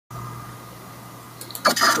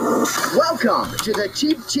Welcome to the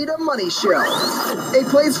Cheap Cheetah Money Show, a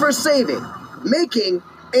place for saving, making,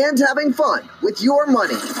 and having fun with your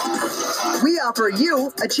money. We offer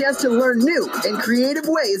you a chance to learn new and creative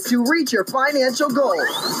ways to reach your financial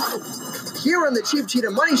goals. Here on the Cheap Cheetah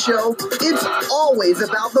Money Show, it's always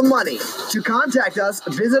about the money. To contact us,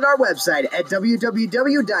 visit our website at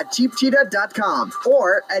www.cheapcheetah.com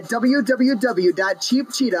or at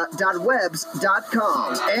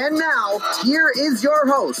www.cheapcheetah.webs.com. And now, here is your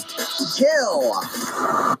host, Gil.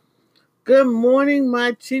 Good morning,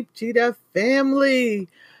 my Cheap Cheetah family.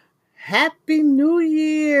 Happy New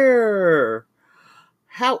Year.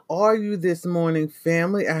 How are you this morning,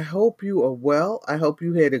 family? I hope you are well. I hope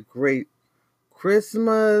you had a great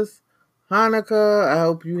Christmas, Hanukkah. I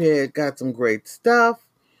hope you got some great stuff.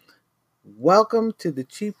 Welcome to the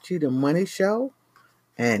Cheap Cheetah Money Show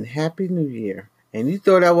and Happy New Year. And you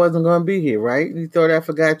thought I wasn't going to be here, right? You thought I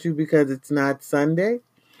forgot you because it's not Sunday?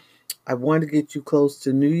 I want to get you close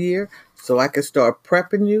to New Year so I can start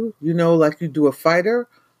prepping you. You know, like you do a fighter.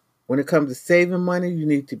 When it comes to saving money, you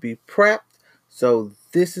need to be prepped. So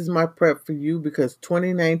this is my prep for you because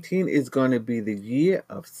 2019 is going to be the year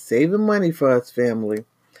of saving money for us, family.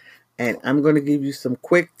 And I'm going to give you some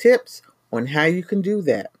quick tips on how you can do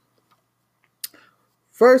that.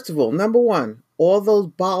 First of all, number one, all those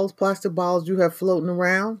bottles, plastic bottles you have floating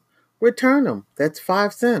around, return them. That's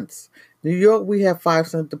 5 cents. New York, we have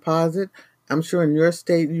 5-cent deposit. I'm sure in your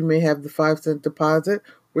state you may have the 5-cent deposit.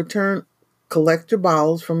 Collect your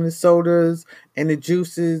bottles from the sodas and the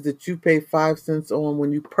juices that you pay 5 cents on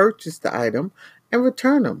when you purchase the item and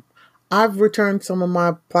return them. I've returned some of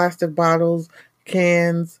my plastic bottles,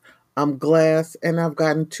 cans, glass, and I've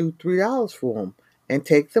gotten $2-3 for them. And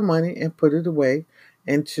take the money and put it away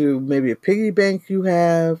into maybe a piggy bank you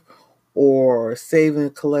have, or save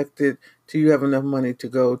and collect it till you have enough money to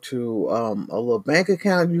go to a little bank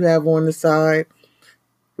account you have on the side.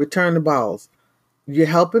 Return the bottles. You're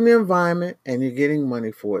helping the environment and you're getting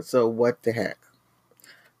money for it. So what the heck?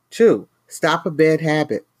 2, stop a bad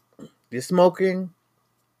habit. You're smoking,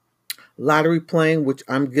 lottery playing, which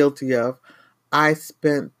I'm guilty of. I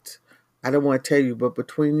don't want to tell you, but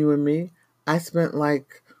between you and me, I spent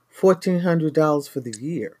like $1,400 for the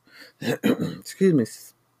year. Excuse me.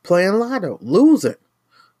 Playing lotto, losing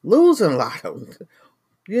lotto.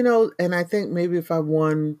 You know, and I think maybe if I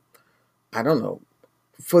won, I don't know,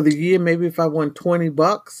 for the year, maybe if I won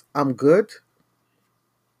 $20, I'm good.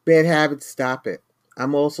 Bad habits, stop it.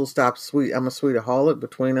 I'm a sweetaholic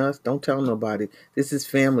between us. Don't tell nobody. This is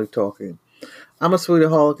family talking. I'm a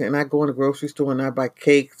sweetaholic and I go in the grocery store and I buy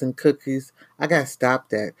cakes and cookies. I got to stop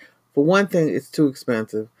that. For one thing, it's too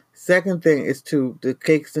expensive. Second thing, the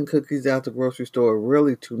cakes and cookies out the grocery store are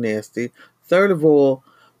really too nasty. Third of all,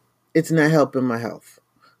 it's not helping my health.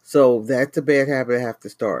 So that's a bad habit I have to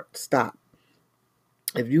stop.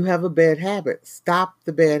 If you have a bad habit, stop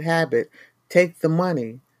the bad habit. Take the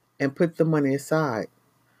money and put the money aside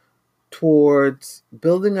towards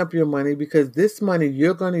building up your money, because this money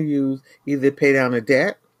you're going to use either pay down a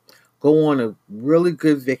debt, go on a really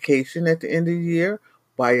good vacation at the end of the year,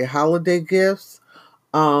 buy your holiday gifts,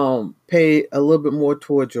 pay a little bit more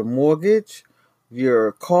towards your mortgage,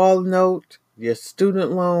 your car note, your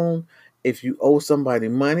student loan. If you owe somebody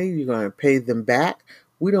money, you're going to pay them back.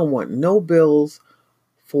 We don't want no bills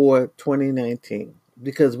for 2019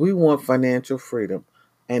 because we want financial freedom.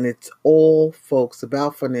 And it's all, folks,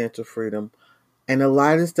 about financial freedom. And a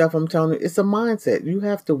lot of stuff I'm telling you, it's a mindset. You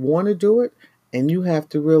have to want to do it, and you have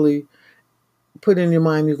to really put in your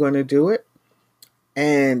mind you're going to do it.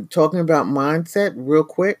 And talking about mindset, real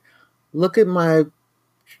quick, look at my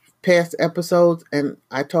past episodes, and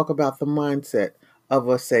I talk about the mindset of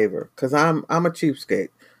a saver, because I'm a cheapskate.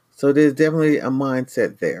 So there's definitely a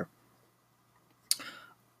mindset there.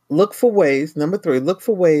 Number 3, look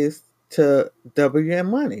for ways to double your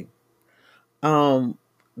money.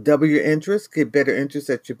 Double your interest, get better interest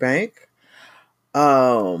at your bank.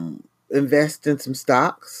 Invest in some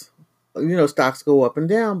stocks. You know, stocks go up and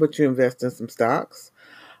down, but you invest in some stocks.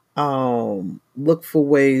 Look for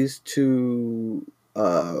ways to,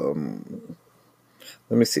 let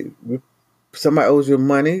me see. Somebody owes you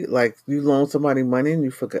money, like you loan somebody money and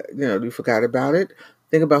you forgot about it.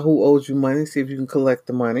 Think about who owes you money, see if you can collect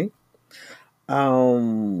the money.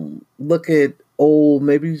 Look at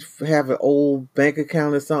maybe you have an old bank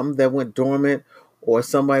account or something that went dormant, or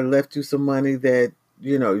somebody left you some money that,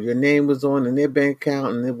 your name was on in their bank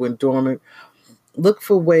account and it went dormant. Look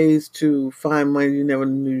for ways to find money you never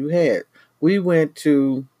knew you had. We went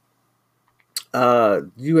to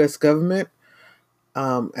U.S. government.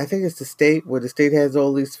 I think it's the state, where the state has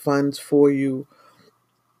all these funds for you.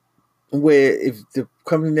 where if the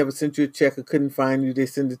company never sent you a check or couldn't find you, they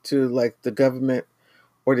send it to like the government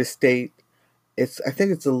or the state. I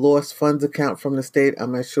think it's a lost funds account from the state.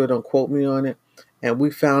 I'm not sure. Don't quote me on it. And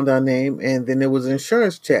we found our name, and then there was an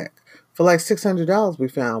insurance check for like $600 we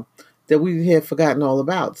found that we had forgotten all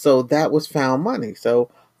about. So that was found money. So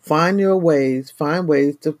find ways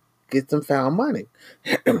to get some found money,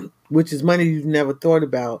 which is money you've never thought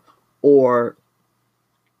about, or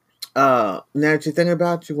now that you're thinking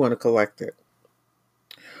about, you want to collect it.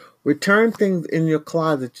 Return things in your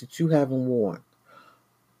closet that you haven't worn.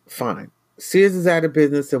 Fine. Sears is out of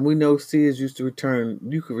business, and we know Sears used to return.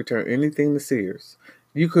 You could return anything to Sears.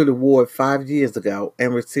 You could have wore it 5 years ago,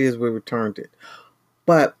 and with Sears we returned it.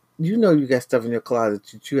 But you know you got stuff in your closet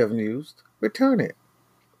that you haven't used. Return it.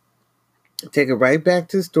 Take it right back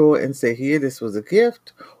to the store and say, here, this was a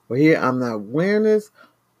gift, or here, I'm not wearing this.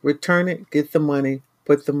 Return it, get the money,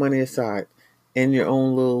 put the money aside in your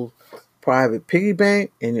own little private piggy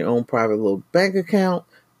bank, in your own private little bank account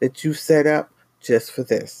that you set up just for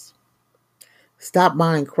this. Stop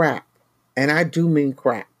buying crap. And I do mean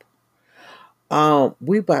crap.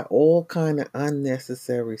 We buy all kind of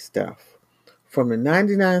unnecessary stuff. From the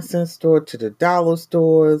 99-cent store to the dollar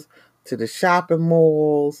stores to the shopping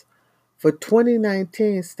malls. For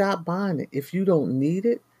 2019, stop buying it. If you don't need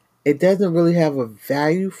it, it doesn't really have a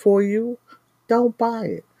value for you, don't buy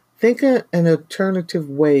it. Think of an alternative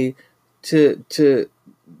way to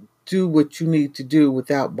do what you need to do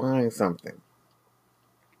without buying something.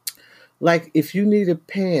 Like if you need a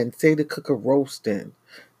pan, say to cook a roast in,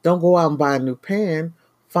 don't go out and buy a new pan.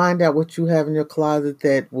 Find out what you have in your closet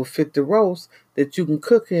that will fit the roast that you can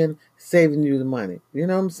cook in, saving you the money. You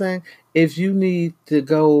know what I'm saying? If you need to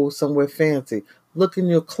go somewhere fancy, look in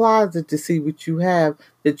your closet to see what you have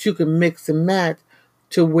that you can mix and match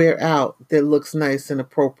to wear out that looks nice and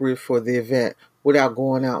appropriate for the event without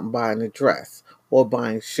going out and buying a dress or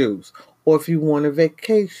buying shoes. Or if you want a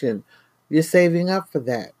vacation, you're saving up for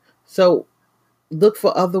that. So look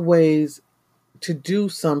for other ways to do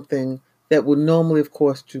something that would normally have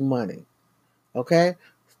cost you money. Okay?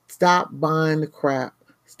 Stop buying the crap.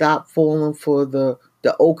 Stop falling for the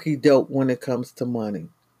okie doke when it comes to money.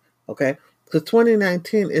 Okay? Because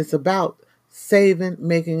 2019 is about saving,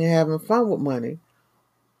 making, and having fun with money.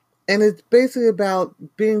 And it's basically about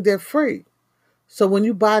being debt free. So when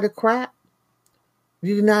you buy the crap,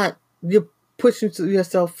 you're pushing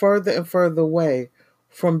yourself further and further away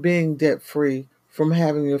from being debt free, from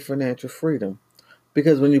having your financial freedom.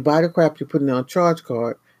 Because when you buy the crap, you're putting it on a charge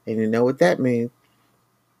card, and you know what that means.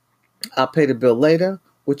 I'll pay the bill later,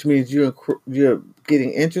 which means you're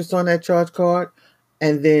getting interest on that charge card,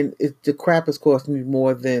 and then the crap is costing you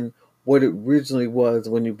more than what it originally was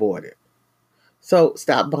when you bought it. So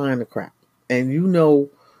stop buying the crap, and you know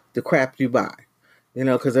the crap you buy,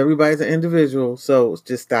 because everybody's an individual, so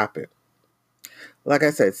just stop it. Like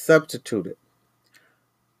I said, substitute it.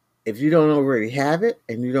 If you don't already have it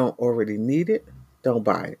and you don't already need it, don't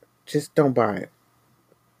buy it. Just don't buy it.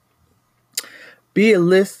 Be a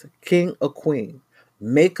list king or queen.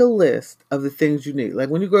 Make a list of the things you need. Like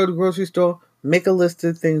when you go to the grocery store, make a list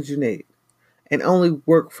of the things you need. And only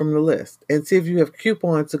work from the list. And see if you have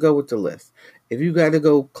coupons to go with the list. If you got to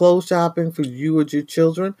go clothes shopping for you or your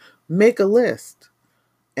children, make a list.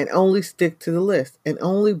 And only stick to the list. And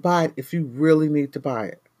only buy it if you really need to buy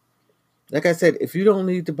it. Like I said, if you don't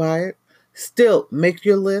need to buy it, still make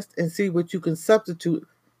your list and see what you can substitute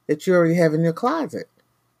that you already have in your closet.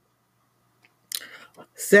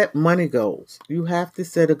 Set money goals. You have to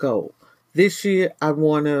set a goal. This year, I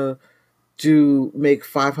want to make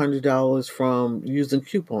 $500 from using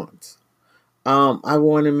coupons. I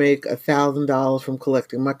want to make $1,000 from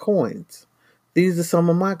collecting my coins. These are some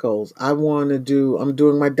of my goals. I'm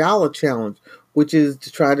doing my dollar challenge, which is to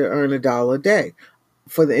try to earn $1 a day.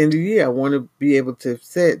 For the end of the year, I want to be able to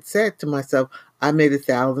say to myself, I made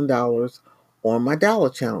 $1,000 on my dollar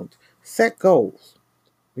challenge. Set goals.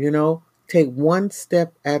 Take one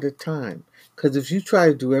step at a time. Because if you try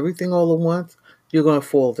to do everything all at once, you're going to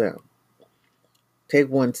fall down. Take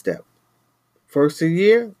one step. First of the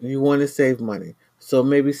year, you want to save money. So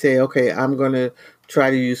maybe say, okay, I'm going to try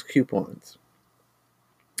to use coupons.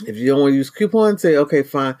 If you don't want to use coupons, say, okay,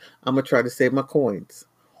 fine, I'm going to try to save my coins.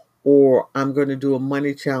 Or I'm going to do a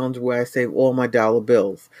money challenge where I save all my dollar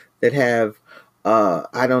bills that have,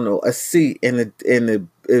 a C in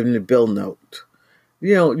the bill note.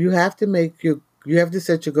 You have to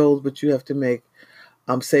set your goals, but you have to make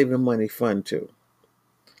saving money fun too.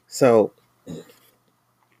 So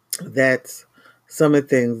that's some of the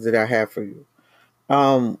things that I have for you.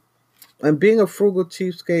 And being a frugal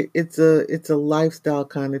cheapskate, it's a lifestyle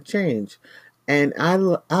kind of change. And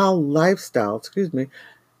our lifestyle,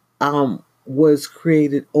 was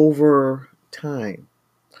created over time.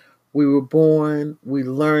 We were born, we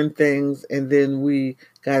learned things, and then we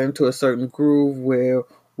got into a certain groove where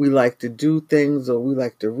we like to do things or we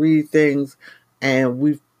like to read things, and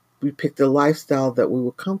we picked a lifestyle that we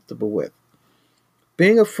were comfortable with.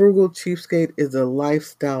 Being a frugal cheapskate is a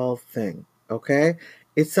lifestyle thing, okay?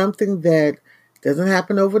 It's something that doesn't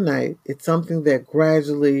happen overnight. It's something that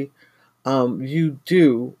gradually you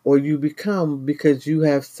do or you become because you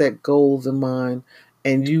have set goals in mind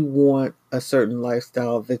and you want a certain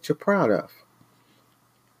lifestyle that you're proud of.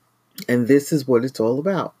 And this is what it's all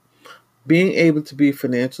about. Being able to be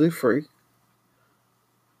financially free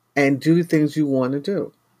and do the things you want to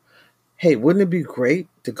do. Hey, wouldn't it be great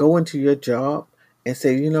to go into your job and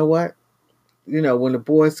say, you know what? When the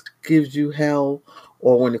boss gives you hell,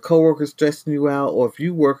 or when the coworker's stressing you out, or if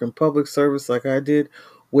you work in public service like I did,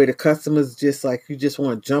 where the customers just like you just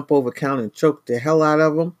want to jump over counter and choke the hell out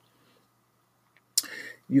of them,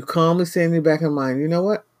 you calmly say in the back of your mind, you know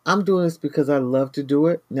what? I'm doing this because I love to do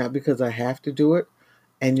it, not because I have to do it.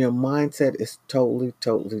 And your mindset is totally,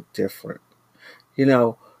 totally different. You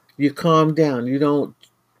know, you calm down. You don't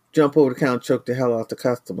jump over the counter and choke the hell out the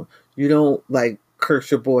customer. You don't like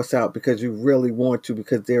curse your boss out because you really want to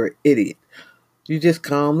because they're an idiot. You just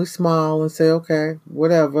calmly smile and say, okay,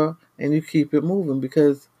 whatever, and you keep it moving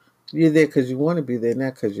because you're there because you want to be there,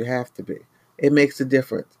 not because you have to be. It makes a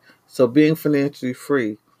difference. So being financially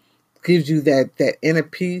free gives you that inner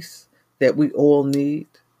peace that we all need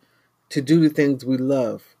to do the things we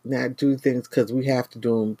love, not do things because we have to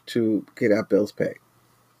do them to get our bills paid.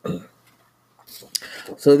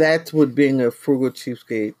 So that's what being a frugal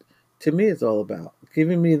cheapskate to me is all about.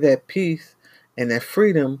 Giving me that peace and that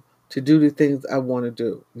freedom to do the things I want to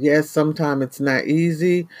do. Yes, sometimes it's not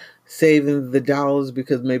easy saving the dollars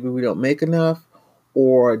because maybe we don't make enough,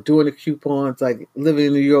 or doing the coupons. Like living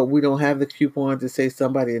in New York, we don't have the coupons to say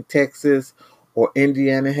somebody in Texas or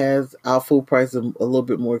Indiana has. Our food prices are a little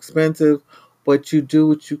bit more expensive, but you do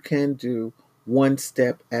what you can do one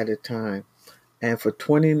step at a time. And for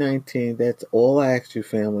 2019, that's all I ask you,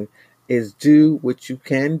 family, is do what you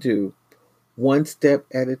can do one step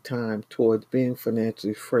at a time towards being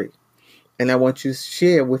financially free. And I want you to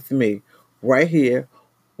share with me right here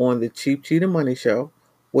on the Cheap Cheetah Money Show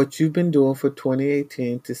what you've been doing for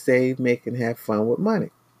 2018 to save, make, and have fun with money.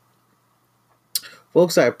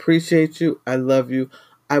 Folks, I appreciate you. I love you.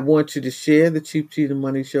 I want you to share the Cheap Cheetah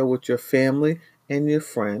Money Show with your family and your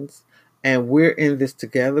friends. And we're in this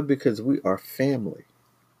together because we are family.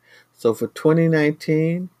 So for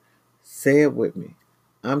 2019, say it with me.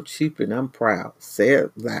 I'm cheap and I'm proud. Say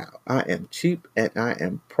it loud. I am cheap and I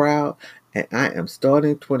am proud. And I am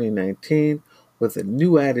starting 2019 with a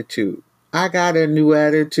new attitude. I got a new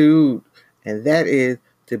attitude. And that is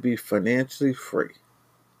to be financially free.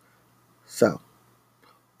 So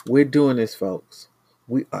we're doing this, folks.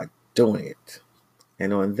 We are doing it.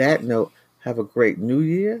 And on that note, have a great new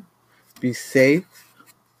year. Be safe.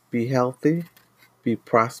 Be healthy. Be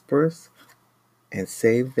prosperous. And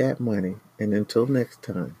save that money. And until next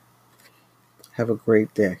time, have a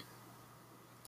great day.